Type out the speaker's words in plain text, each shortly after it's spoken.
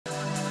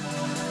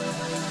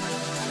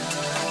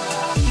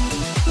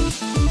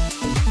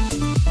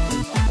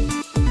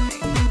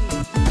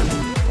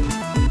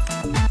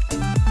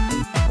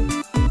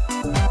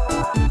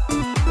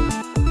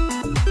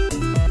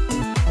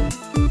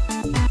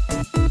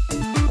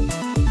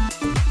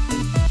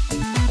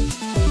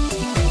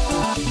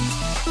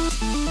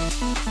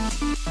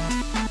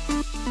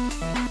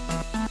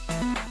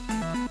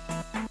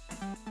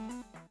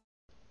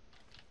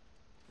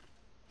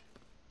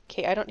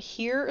I don't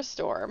hear a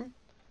storm.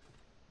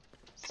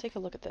 Let's take a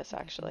look at this,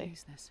 actually.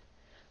 Use this.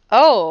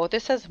 Oh,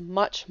 this has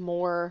much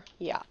more.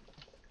 Yeah.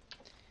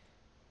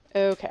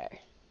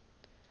 Okay.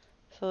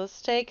 So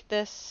let's take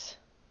this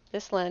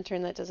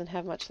lantern that doesn't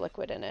have much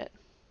liquid in it.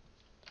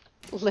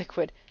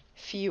 Liquid.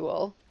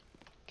 Fuel.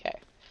 Okay.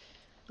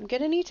 I'm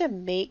gonna need to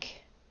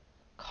make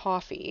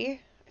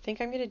coffee. I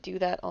think I'm gonna do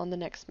that on the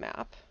next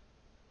map.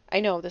 I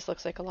know this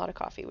looks like a lot of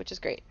coffee, which is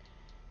great.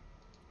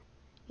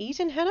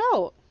 Eat and head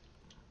out.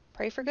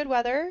 Pray for good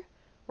weather.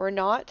 We're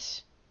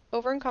not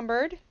over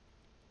encumbered.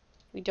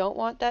 We don't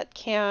want that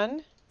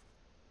can.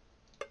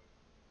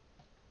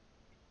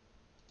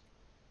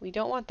 We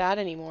don't want that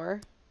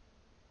anymore.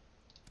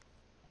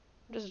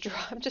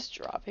 I'm just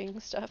dropping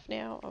stuff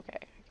now. Okay.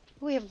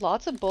 We have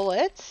lots of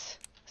bullets.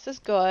 This is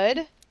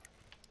good.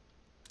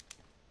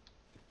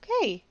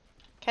 Okay.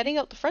 Heading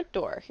out the front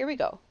door. Here we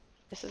go.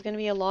 This is going to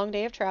be a long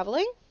day of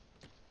traveling.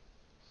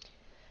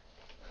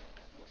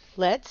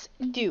 Let's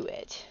do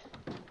it.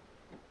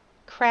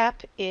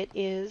 Crap, it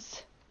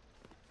is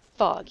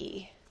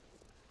foggy.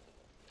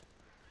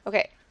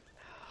 Okay.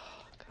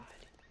 Oh,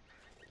 God.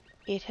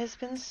 It has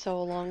been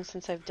so long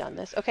since I've done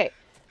this. Okay.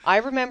 I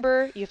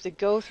remember you have to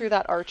go through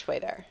that archway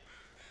there.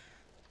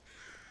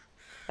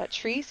 That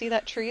tree, see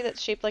that tree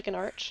that's shaped like an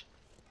arch?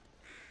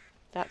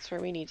 That's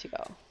where we need to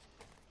go.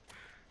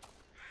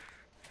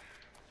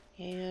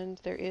 And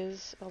there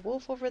is a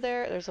wolf over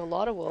there. There's a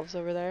lot of wolves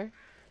over there.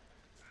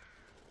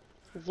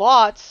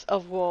 Lots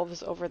of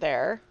wolves over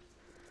there.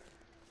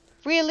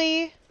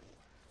 Really?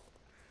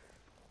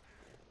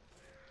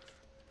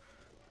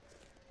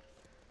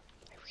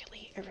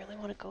 I really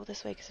want to go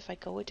this way, because if I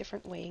go a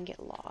different way and get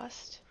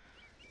lost,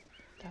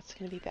 that's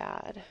going to be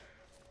bad.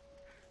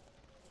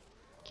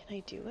 Can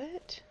I do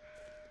it?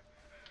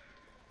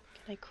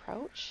 Can I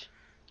crouch?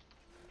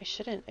 I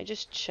shouldn't. I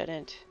just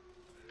shouldn't.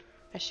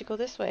 I should go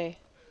this way.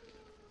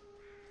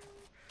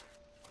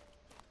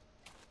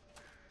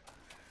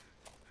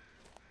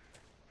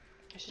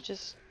 I should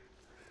just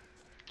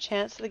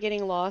chance the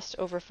getting lost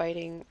over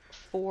fighting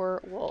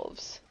 4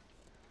 wolves.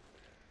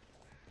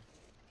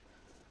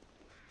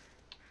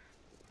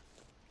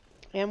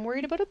 I am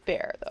worried about a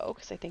bear, though,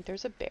 because I think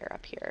there's a bear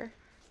up here.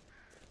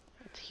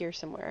 It's here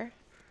somewhere.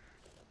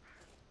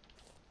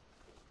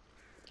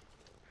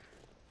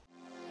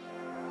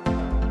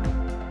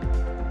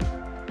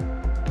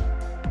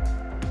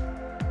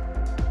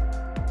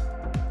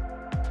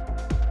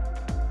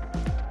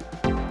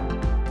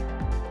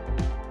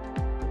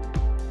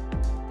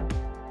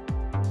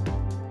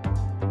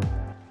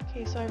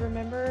 Okay, so I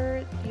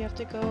remember you have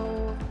to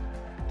go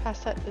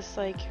past this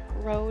like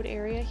road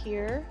area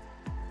here.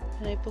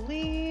 And I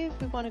believe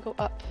we want to go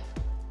up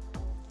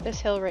this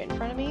hill right in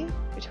front of me,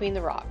 between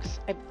the rocks.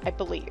 I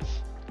believe.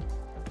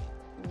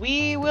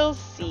 We will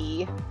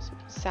see. Some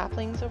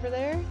saplings over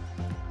there.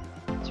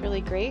 It's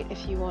really great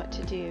if you want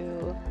to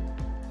do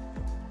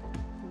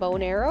bow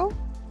and arrow.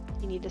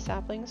 You need the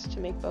saplings to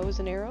make bows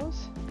and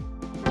arrows.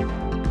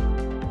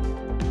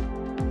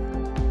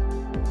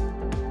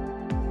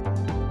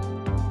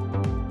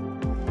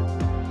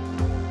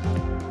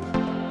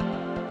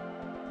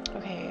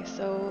 Okay,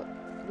 so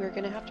we're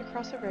gonna have to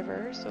cross a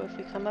river, so if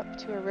we come up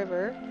to a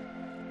river,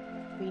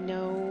 we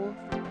know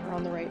we're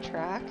on the right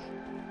track.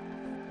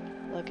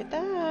 Look at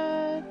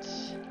that!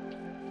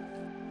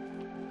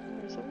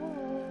 There's a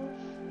wolf,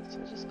 so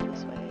we'll just go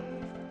this way.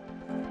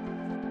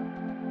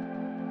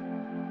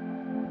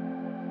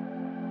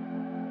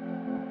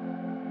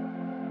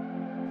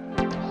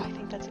 Oh, I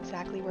think that's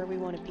exactly where we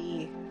want to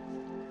be.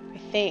 I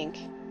think.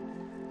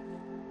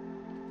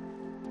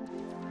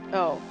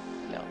 Oh,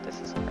 no, this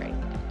isn't right.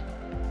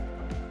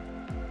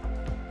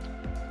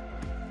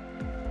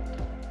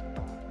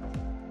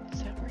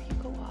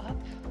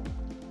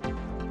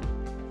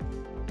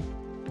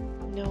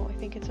 I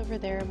think it's over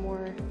there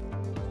more.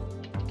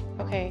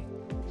 Okay.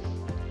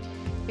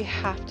 We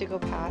have to go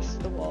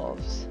past the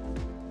wolves.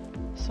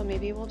 So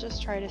maybe we'll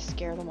just try to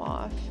scare them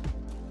off.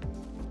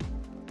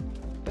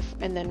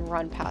 And then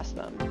run past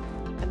them.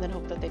 And then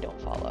hope that they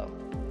don't follow.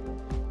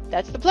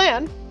 That's the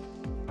plan!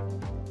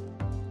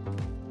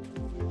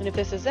 And if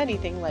this is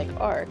anything like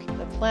Ark,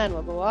 the plan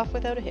will go off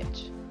without a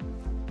hitch.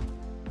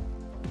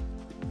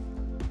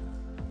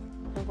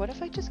 Or what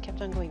if I just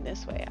kept on going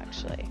this way,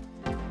 actually?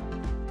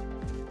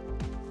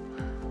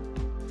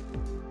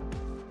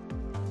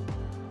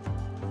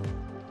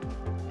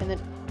 And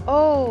then,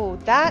 oh,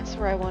 that's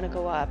where I want to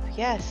go up.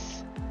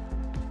 Yes.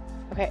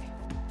 Okay.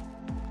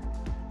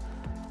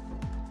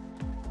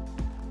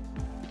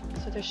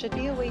 So there should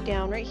be a way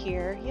down right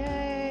here.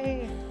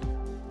 Yay!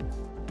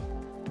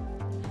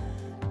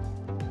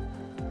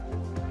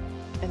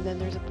 And then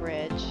there's a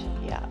bridge.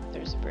 Yeah,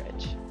 there's a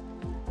bridge.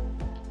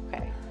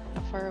 Okay.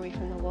 How far are we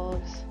from the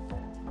wolves?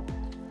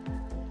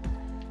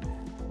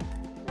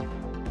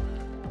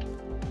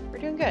 We're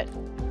doing good.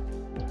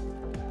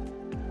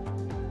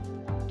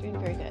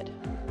 Very good.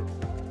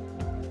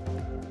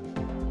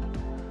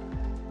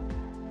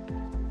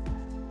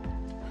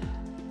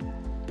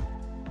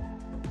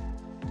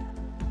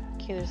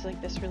 Okay, there's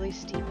like this really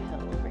steep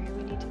hill over here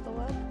we need to go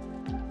up.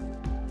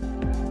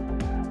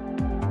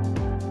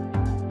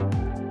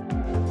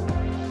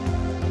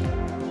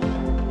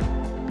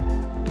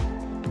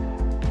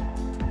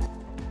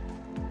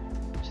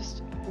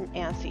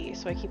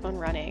 so I keep on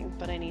running,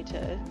 but I need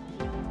to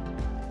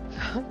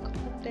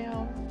calm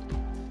down.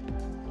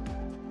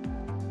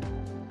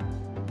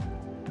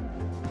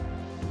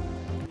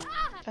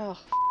 Oh,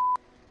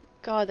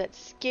 God, that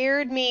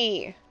scared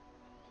me.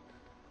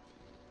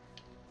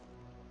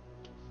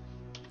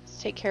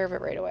 Let's take care of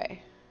it right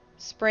away.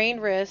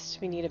 Sprained wrist,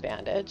 we need a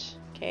bandage.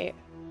 Okay.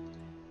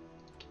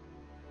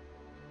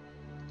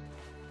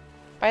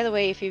 By the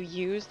way, if you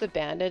use the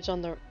bandage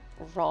on the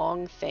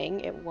wrong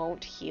thing, it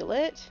won't heal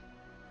it.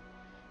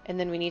 And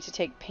then we need to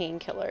take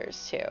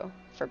painkillers too,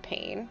 for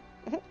pain.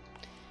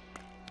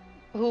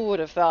 Who would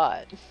have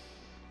thought?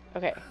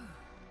 Okay.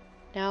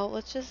 Now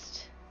let's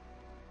just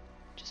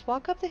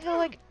walk up the hill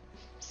like,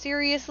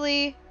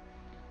 seriously?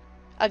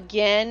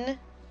 Again?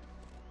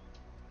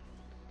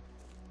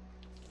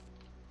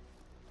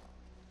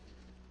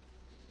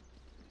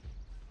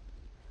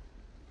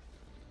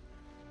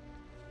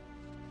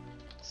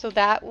 So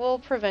that will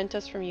prevent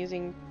us from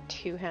using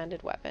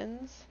two-handed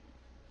weapons.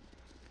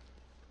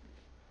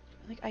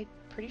 Like, I'm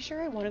pretty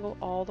sure I want to go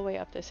all the way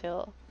up this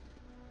hill.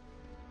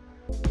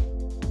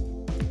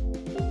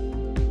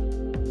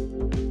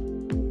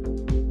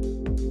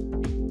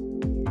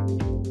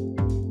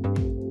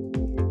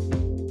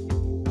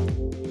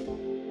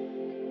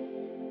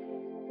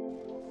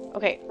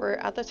 Okay, we're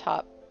at the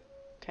top,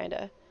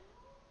 kinda.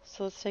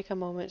 So let's take a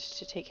moment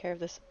to take care of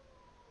this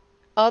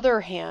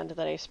other hand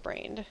that I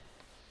sprained.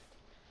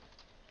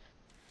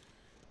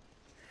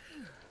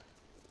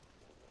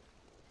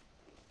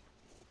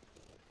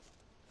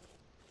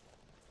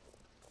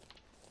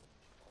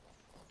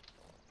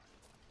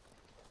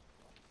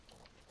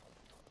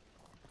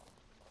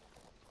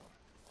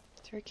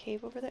 Is there a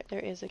cave over there? There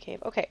is a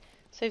cave. Okay,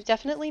 so I've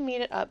definitely made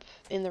it up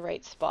in the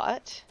right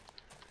spot.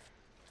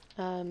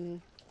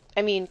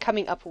 I mean,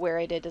 coming up where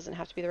I did doesn't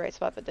have to be the right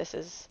spot, but this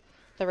is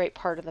the right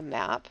part of the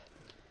map.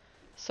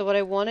 So what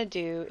I want to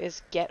do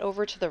is get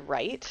over to the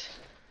right.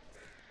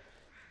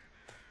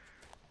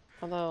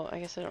 Although,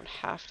 I guess I don't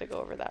have to go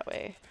over that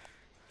way.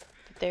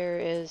 But there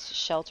is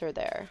shelter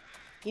there.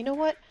 You know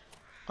what?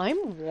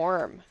 I'm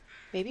warm.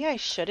 Maybe I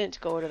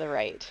shouldn't go to the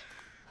right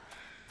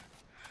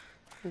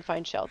and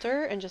find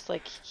shelter and just,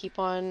 like, keep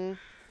on...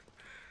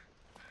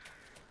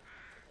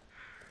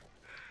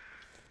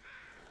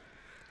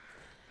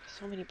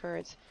 So many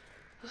birds.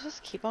 Let's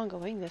just keep on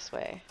going this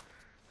way.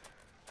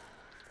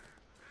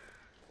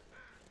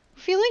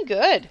 We're feeling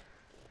good.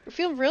 We're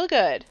feeling real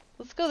good.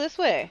 Let's go this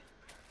way.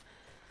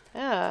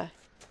 Yeah.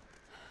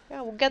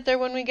 Yeah, we'll get there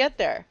when we get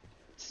there.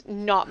 It's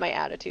not my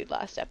attitude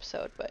last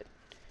episode, but,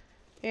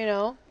 you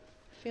know,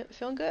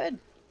 feeling good.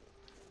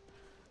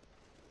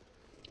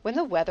 When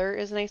the weather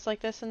is nice like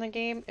this in the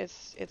game,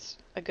 it's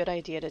a good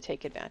idea to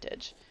take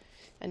advantage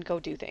and go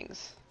do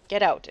things.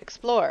 Get out,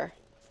 explore.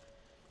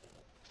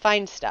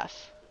 Find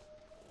stuff.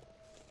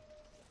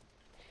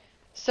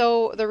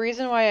 So the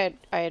reason why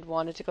I had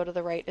wanted to go to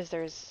the right is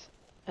there's,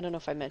 I don't know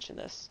if I mentioned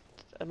this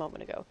a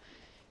moment ago.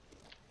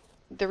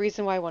 The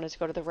reason why I wanted to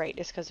go to the right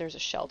is because there's a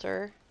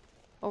shelter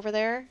over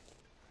there.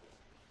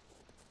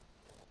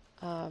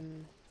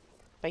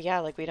 But yeah,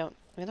 like we don't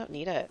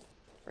need it.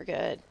 We're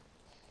good.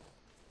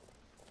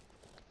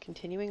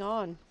 Continuing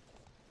on.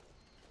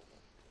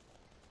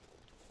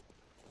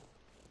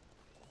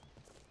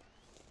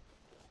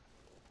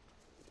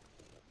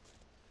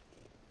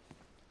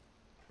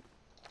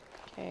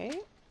 Okay.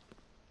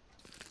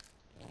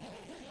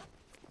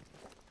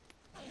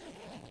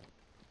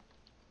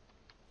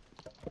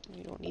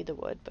 You don't need the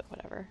wood, but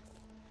whatever.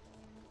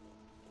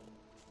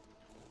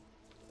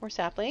 More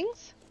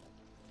saplings?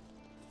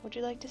 Would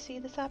you like to see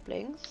the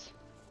saplings?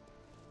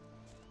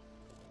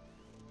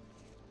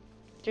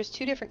 There's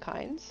two different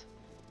kinds.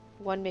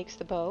 One makes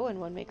the bow and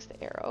one makes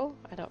the arrow.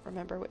 I don't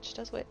remember which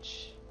does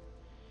which.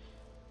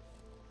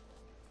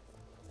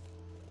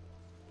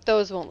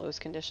 Those won't lose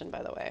condition,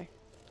 by the way.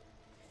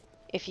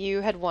 If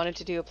you had wanted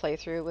to do a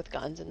playthrough with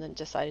guns and then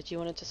decided you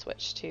wanted to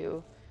switch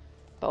to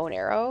bow and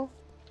arrow,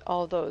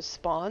 all those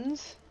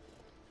spawns,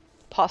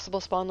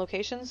 possible spawn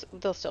locations,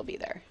 they'll still be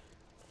there.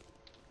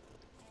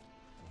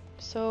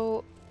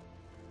 So,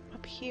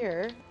 up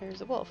here, there's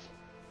a wolf.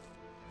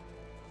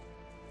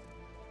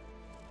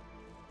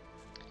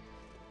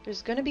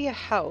 There's gonna be a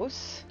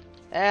house,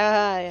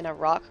 in a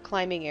rock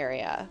climbing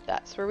area.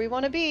 That's where we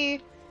want to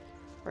be.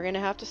 We're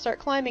gonna have to start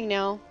climbing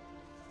now.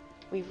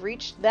 We've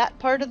reached that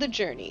part of the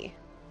journey.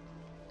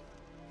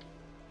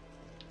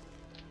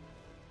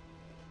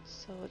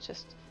 So we'll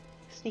just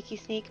sneaky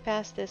sneak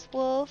past this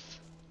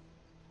wolf.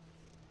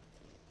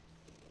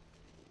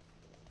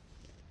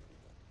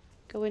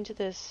 Go into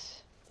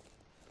this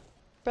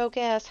broke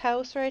ass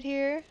house right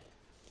here.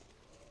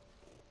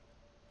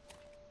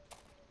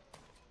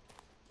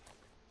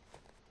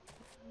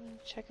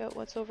 Check out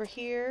what's over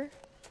here.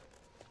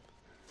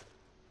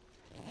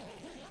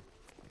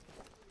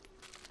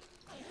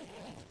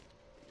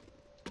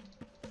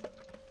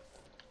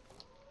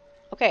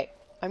 Okay,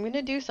 I'm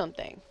gonna do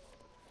something.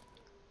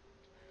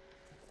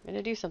 I'm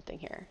gonna do something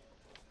here.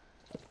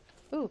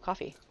 Ooh,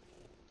 coffee.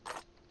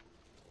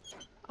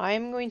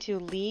 I'm going to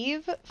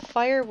leave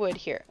firewood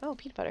here. Oh,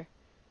 peanut butter.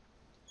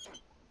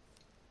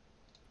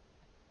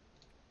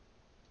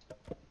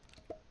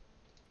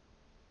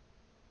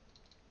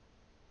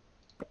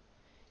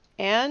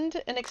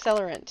 and an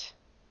accelerant.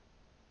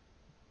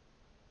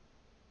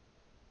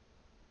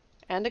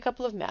 And a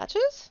couple of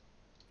matches?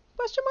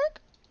 Question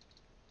mark?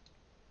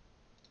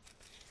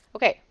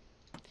 Okay.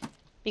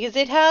 Because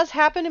it has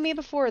happened to me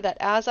before that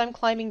as I'm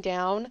climbing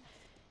down,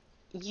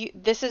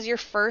 this is your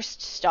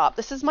first stop.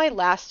 This is my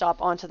last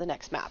stop onto the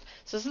next map.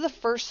 So this is the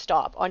first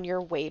stop on your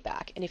way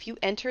back. And if you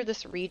enter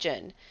this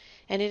region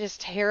and it is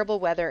terrible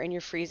weather and you're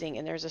freezing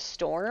and there's a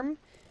storm,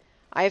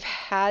 I've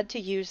had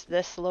to use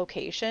this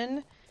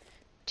location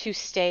to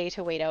stay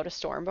to wait out a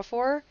storm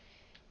before.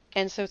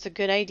 And so it's a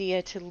good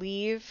idea to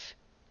leave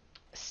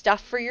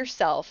stuff for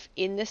yourself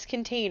in this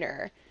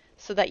container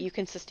so that you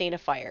can sustain a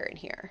fire in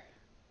here.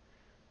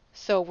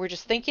 So we're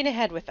just thinking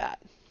ahead with that.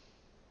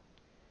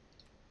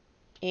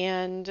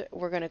 And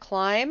we're going to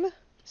climb,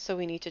 so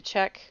we need to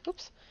check,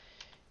 oops,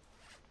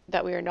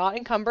 that we are not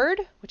encumbered,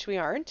 which we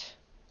aren't.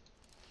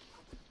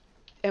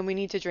 And we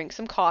need to drink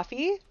some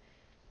coffee.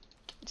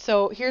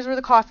 So here's where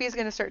the coffee is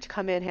going to start to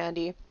come in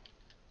handy.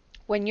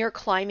 When you're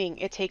climbing,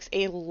 it takes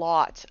a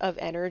lot of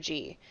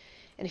energy.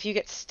 And if you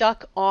get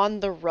stuck on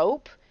the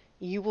rope,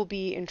 you will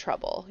be in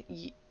trouble,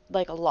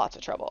 like lots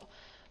of trouble.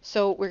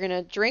 So we're going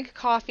to drink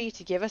coffee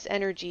to give us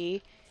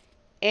energy,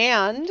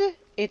 and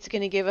it's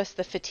going to give us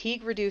the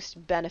fatigue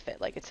reduced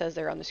benefit, like it says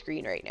there on the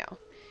screen right now,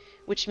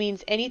 which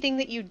means anything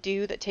that you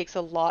do that takes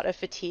a lot of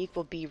fatigue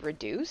will be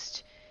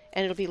reduced,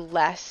 and it'll be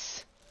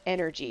less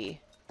energy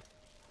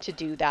to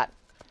do that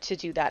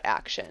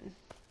action.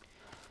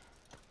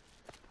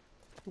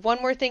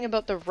 One more thing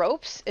about the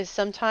ropes is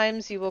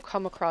sometimes you will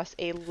come across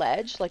a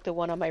ledge, like the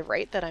one on my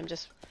right that I'm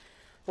just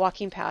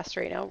walking past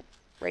right now,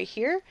 right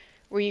here,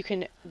 where you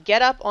can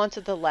get up onto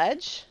the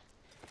ledge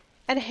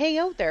and hang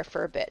out there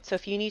for a bit. So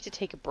if you need to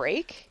take a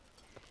break,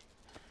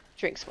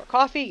 drink some more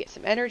coffee, get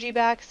some energy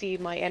back, see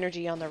my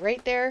energy on the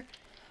right there,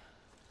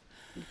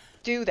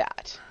 do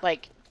that.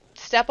 Like,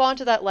 step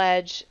onto that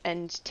ledge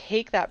and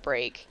take that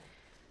break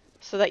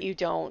so that you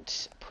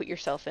don't put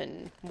yourself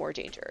in more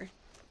danger.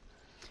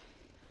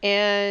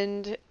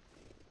 And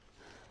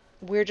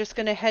we're just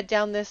going to head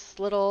down this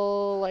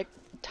little, like,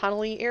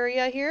 tunnel-y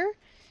area here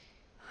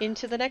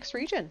into the next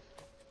region.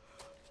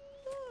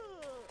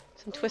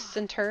 Some twists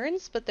and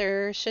turns, but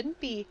there shouldn't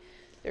be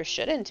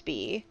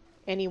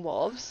any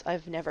wolves.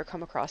 I've never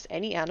come across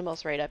any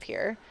animals right up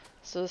here,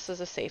 so this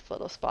is a safe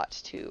little spot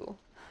to,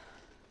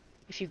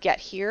 if you get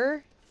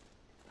here,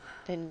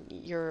 then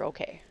you're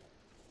okay.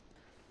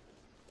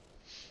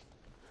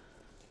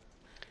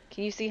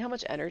 Can you see how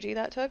much energy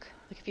that took?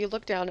 Like, if you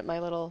look down at my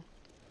little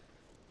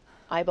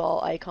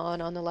eyeball icon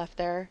on the left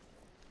there,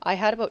 I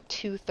had about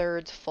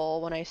 2/3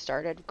 full when I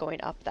started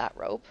going up that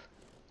rope.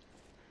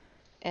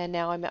 And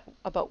now I'm at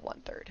about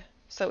 1/3.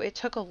 So it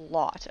took a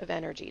lot of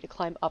energy to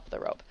climb up the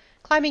rope.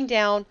 Climbing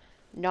down,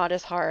 not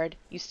as hard.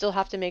 You still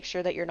have to make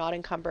sure that you're not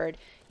encumbered.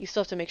 You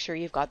still have to make sure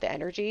you've got the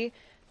energy.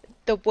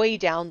 The way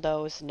down,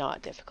 though, is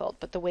not difficult,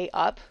 but the way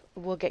up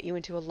will get you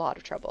into a lot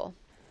of trouble.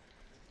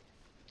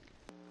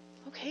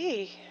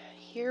 Okay,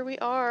 here we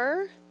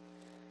are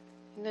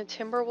in the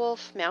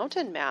Timberwolf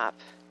Mountain map.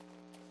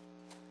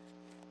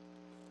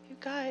 You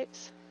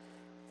guys,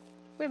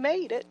 we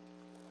made it.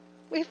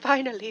 We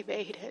finally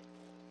made it.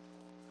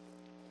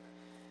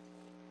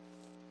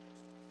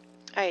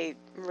 I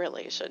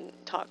really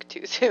shouldn't talk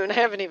too soon. I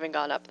haven't even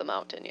gone up the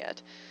mountain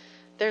yet.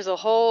 There's a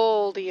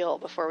whole deal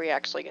before we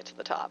actually get to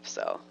the top,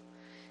 so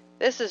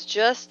this is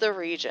just the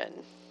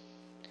region.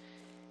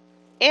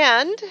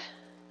 And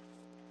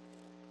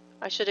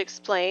I should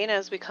explain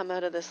as we come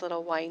out of this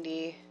little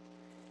windy,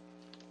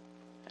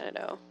 I don't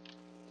know,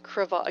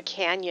 a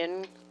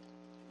canyon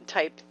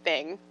type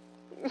thing,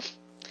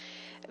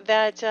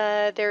 that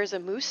there's a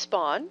moose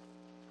spawn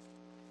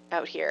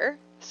out here.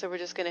 So we're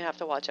just going to have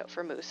to watch out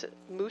for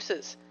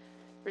mooses.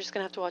 We're just going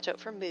to have to watch out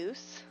for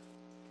moose.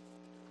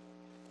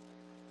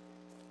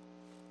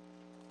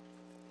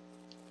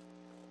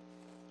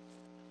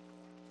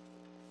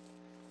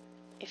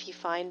 If you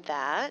find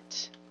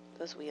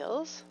those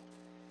wheels,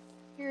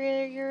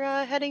 you're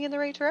heading in the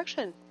right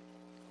direction.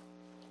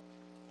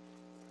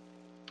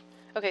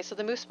 Okay, so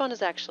the moose spawn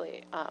is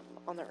actually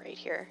on the right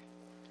here.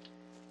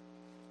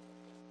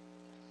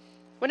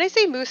 When I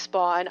say moose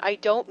spawn, I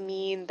don't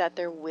mean that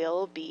there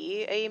will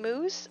be a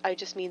moose. I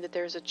just mean that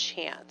there's a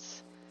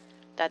chance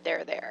that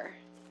they're there.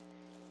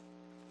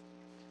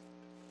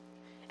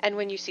 And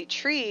when you see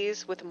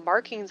trees with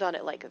markings on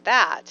it like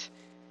that,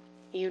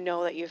 you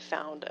know that you've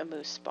found a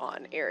moose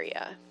spawn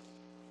area.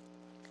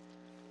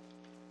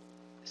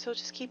 So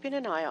just keeping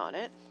an eye on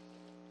it.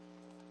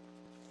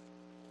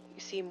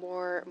 You see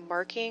more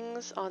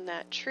markings on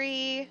that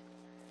tree,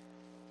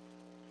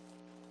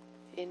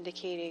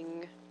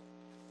 indicating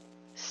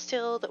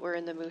still that we're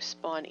in the moose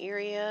spawn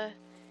area.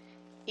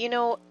 You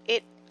know,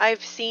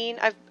 I've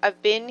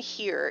been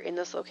here in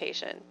this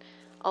location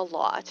a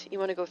lot. You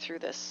want to go through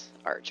this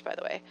arch, by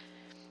the way.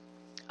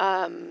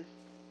 I've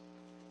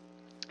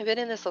been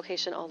in this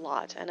location a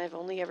lot, and I've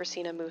only ever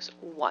seen a moose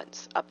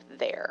once up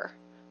there,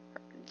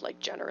 like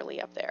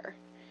generally up there.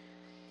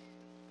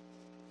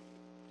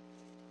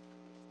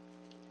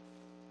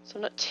 So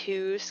I'm not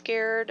too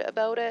scared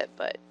about it,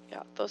 but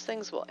yeah, those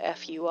things will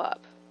F you up.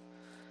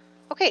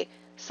 Okay,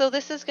 so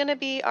this is going to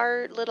be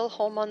our little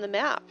home on the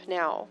map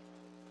now.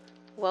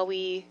 While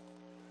we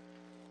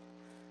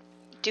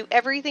do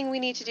everything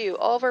we need to do,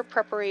 all of our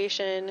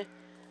preparation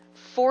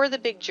for the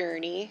big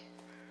journey.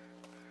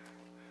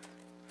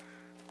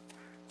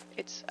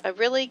 It's a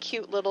really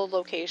cute little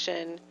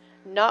location,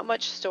 not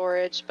much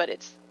storage, but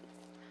it's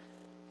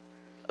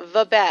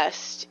the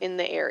best in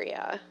the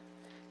area.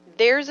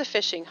 There's a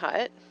fishing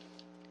hut.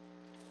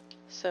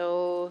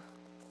 So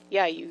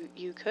yeah,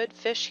 you could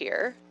fish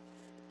here.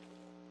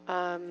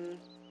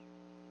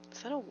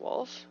 Is that a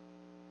wolf?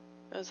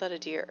 Or is that a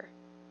deer?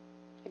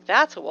 Like,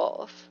 that's a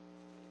wolf.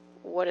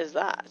 What is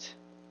that?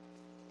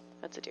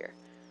 That's a deer.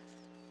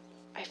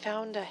 I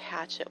found a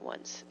hatchet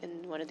once in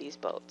one of these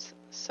boats,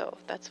 so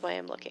that's why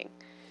I'm looking.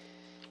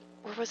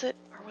 Or was it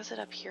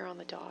up here on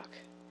the dock?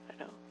 I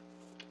don't know.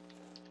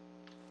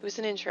 It was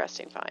an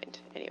interesting find,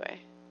 anyway.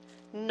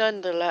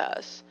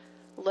 Nonetheless,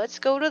 let's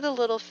go to the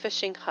little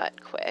fishing hut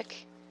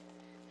quick,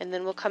 and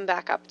then we'll come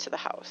back up to the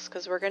house,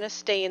 because we're going to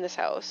stay in this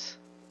house.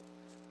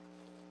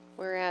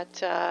 We're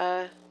at,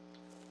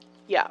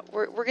 yeah,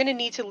 we're going to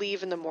need to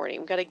leave in the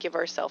morning. We've got to give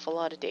ourselves a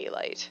lot of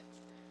daylight.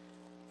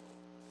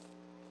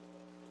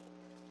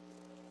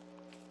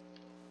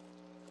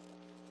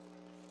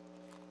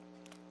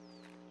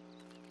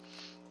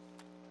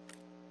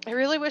 I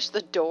really wish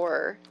the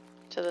door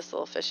to this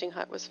little fishing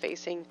hut was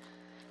facing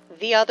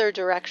the other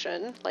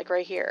direction, like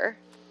right here.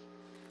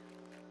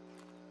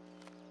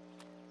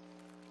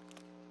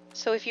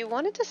 So if you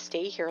wanted to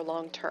stay here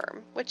long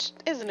term, which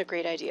isn't a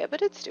great idea,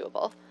 but it's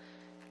doable,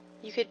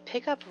 you could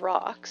pick up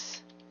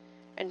rocks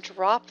and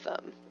drop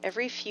them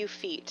every few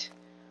feet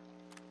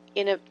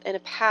in a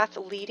path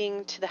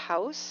leading to the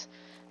house,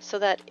 so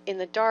that in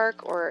the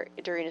dark or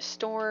during a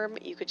storm,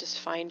 you could just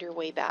find your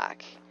way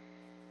back.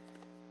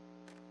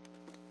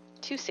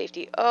 To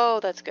safety. Oh,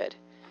 that's good.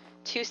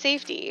 To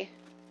safety.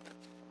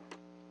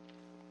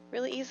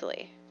 Really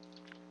easily.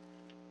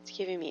 It's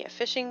giving me a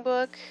fishing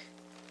book.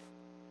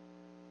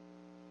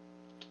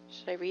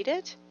 Should I read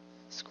it?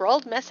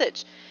 Scrawled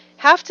message.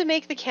 Have to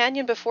make the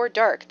canyon before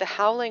dark. The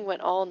howling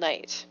went all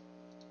night.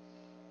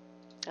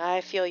 I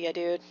feel ya,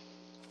 dude.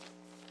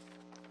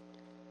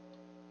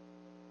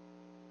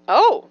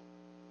 Oh!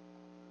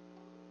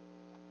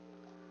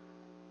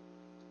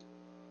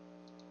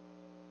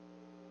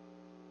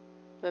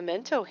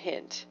 Memento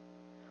hint.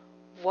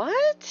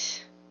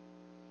 What?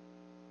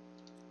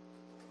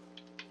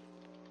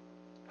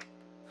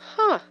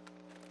 Huh.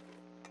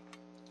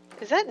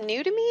 Is that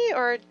new to me,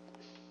 or...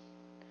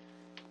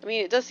 I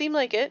mean, it does seem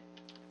like it.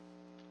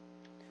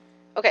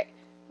 Okay.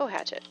 Oh,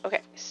 hatchet.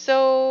 Okay,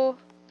 so...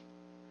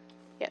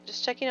 yeah,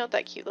 just checking out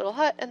that cute little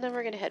hut, and then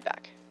we're going to head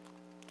back.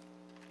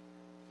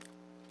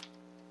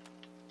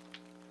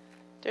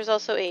 There's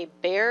also a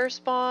bear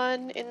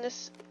spawn in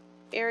this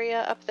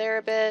area up there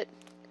a bit.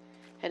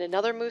 And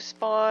another moose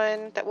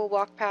spawn that we'll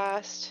walk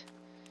past.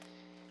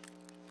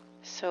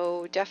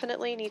 So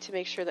definitely need to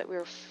make sure that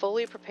we're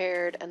fully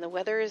prepared and the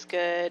weather is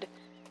good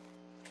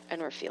and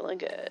we're feeling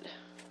good.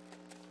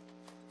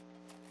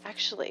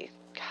 Actually,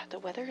 God, the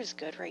weather is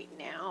good right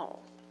now.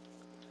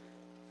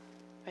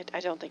 I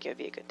don't think it would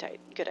be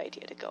a good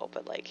idea to go,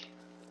 but like,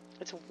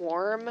 it's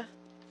warm.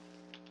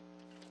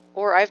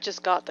 Or I've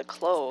just got the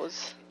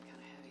clothes.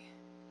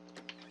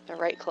 The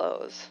right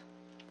clothes.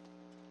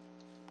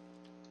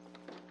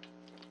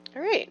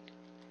 Alright.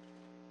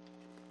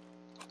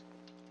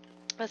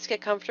 Let's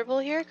get comfortable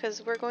here,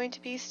 because we're going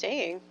to be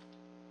staying.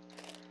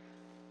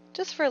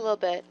 Just for a little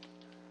bit.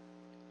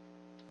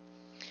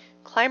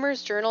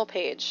 Climber's Journal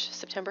page,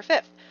 September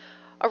 5th.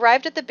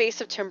 Arrived at the base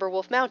of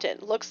Timberwolf Mountain.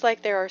 Looks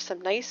like there are some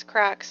nice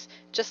cracks,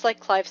 just like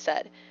Clive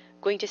said.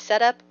 Going to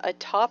set up a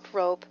top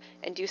rope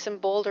and do some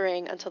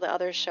bouldering until the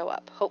others show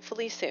up.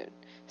 Hopefully soon.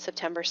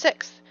 September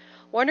 6th.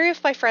 Wondering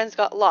if my friends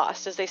got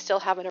lost as they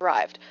still haven't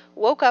arrived.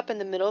 Woke up in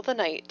the middle of the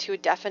night to a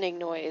deafening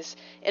noise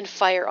and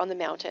fire on the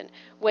mountain.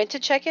 Went to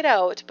check it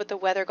out, but the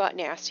weather got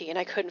nasty and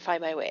I couldn't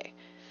find my way.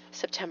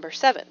 September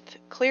 7th.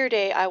 Clear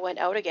day, I went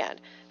out again.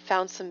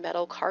 Found some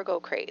metal cargo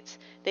crates.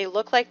 They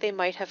look like they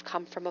might have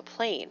come from a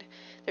plane.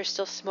 There's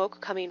still smoke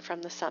coming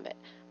from the summit.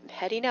 I'm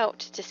heading out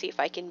to see if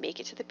I can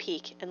make it to the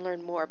peak and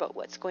learn more about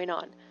what's going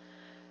on.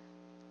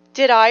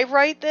 Did I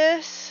write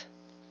this?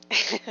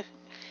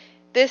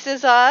 This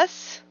is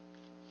us.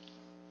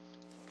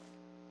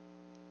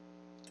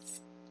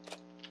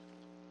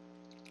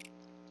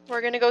 We're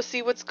gonna go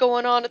see what's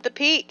going on at the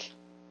peak.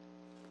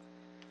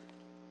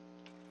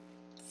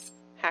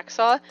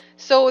 Hacksaw.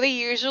 So they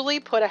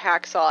usually put a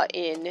hacksaw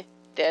in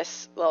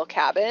this little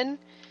cabin,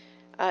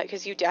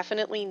 because you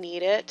definitely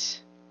need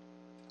it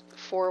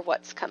for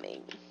what's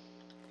coming.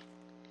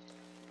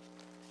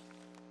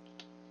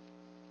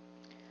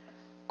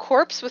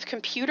 Corpse with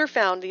computer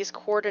found these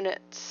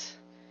coordinates.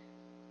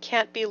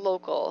 Can't be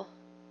local.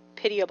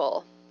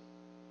 Pitiable.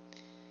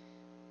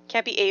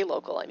 Can't be a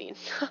local, I mean.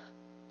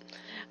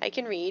 I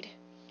can read.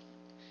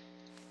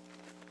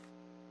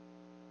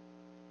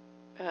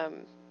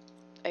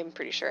 I'm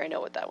pretty sure I know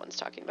what that one's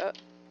talking about.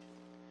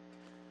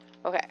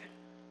 Okay.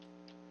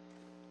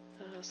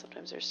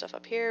 Sometimes there's stuff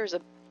up here. There's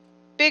a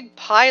big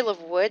pile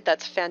of wood.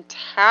 That's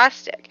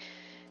fantastic.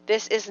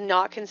 This is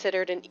not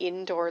considered an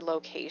indoor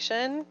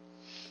location.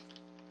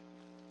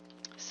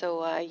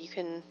 So it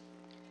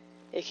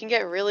can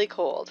get really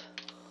cold.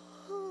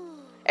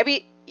 I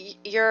mean,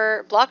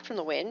 you're blocked from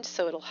the wind,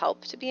 so it'll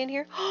help to be in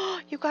here.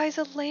 You guys,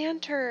 a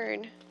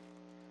lantern.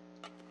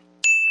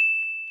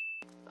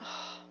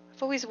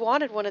 I've always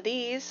wanted one of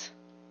these.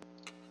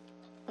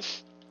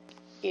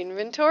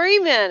 Inventory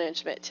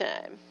management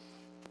time.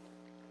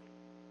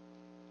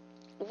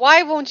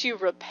 Why won't you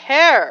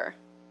repair?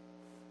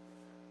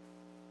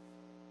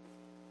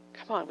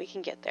 Come on, we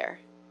can get there.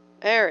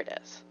 There it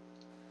is.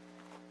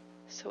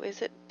 So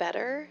is it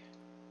better?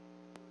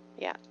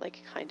 Yeah,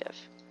 like kind of.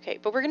 Okay,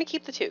 but we're going to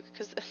keep the toque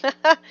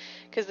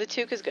because the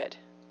toque is good.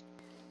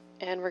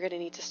 And we're going to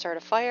need to start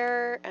a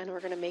fire, and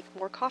we're going to make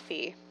more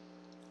coffee.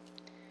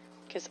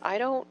 Because I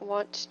don't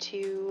want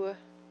to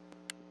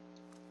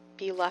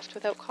be left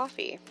without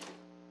coffee.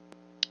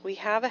 We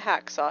have a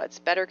hacksaw. It's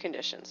better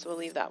condition, so we'll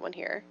leave that one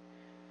here.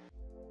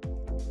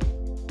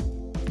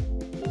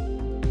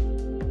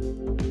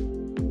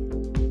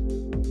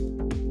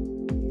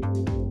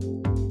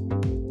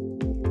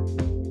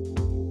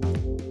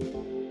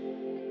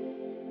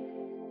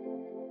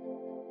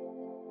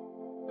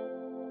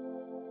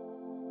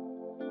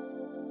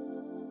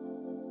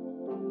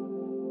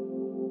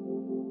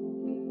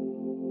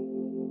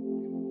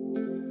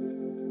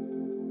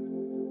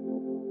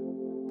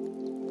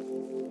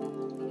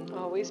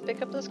 Always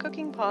pick up those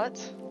cooking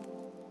pots.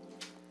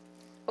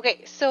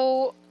 Okay,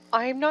 so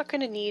I'm not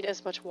going to need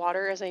as much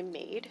water as I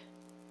made.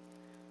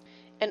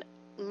 And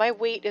my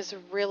weight is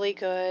really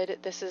good.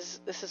 This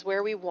is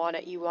where we want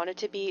it. You want it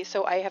to be,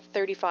 so I have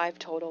 35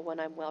 total when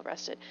I'm well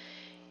rested.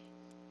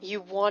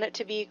 You want it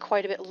to be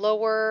quite a bit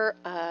lower.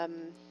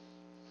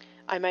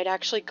 I might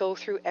actually go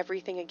through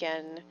everything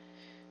again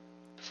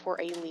before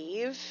I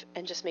leave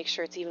and just make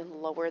sure it's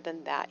even lower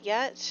than that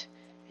yet.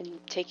 And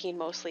taking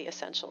mostly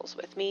essentials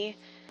with me.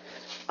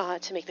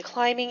 To make the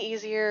climbing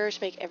easier,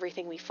 to make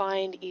everything we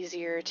find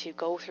easier to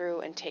go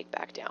through and take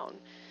back down.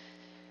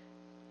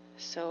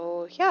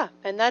 So yeah,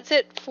 and that's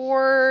it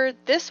for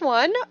this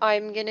one.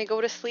 I'm gonna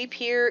go to sleep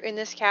here in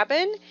this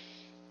cabin,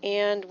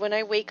 and when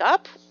I wake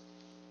up,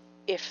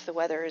 if the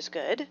weather is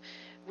good,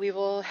 we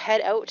will head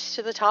out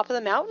to the top of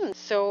the mountain.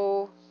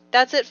 So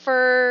that's it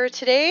for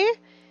today.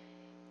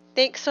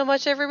 Thanks so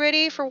much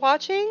everybody for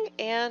watching,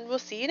 and we'll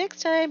see you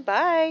next time.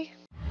 Bye!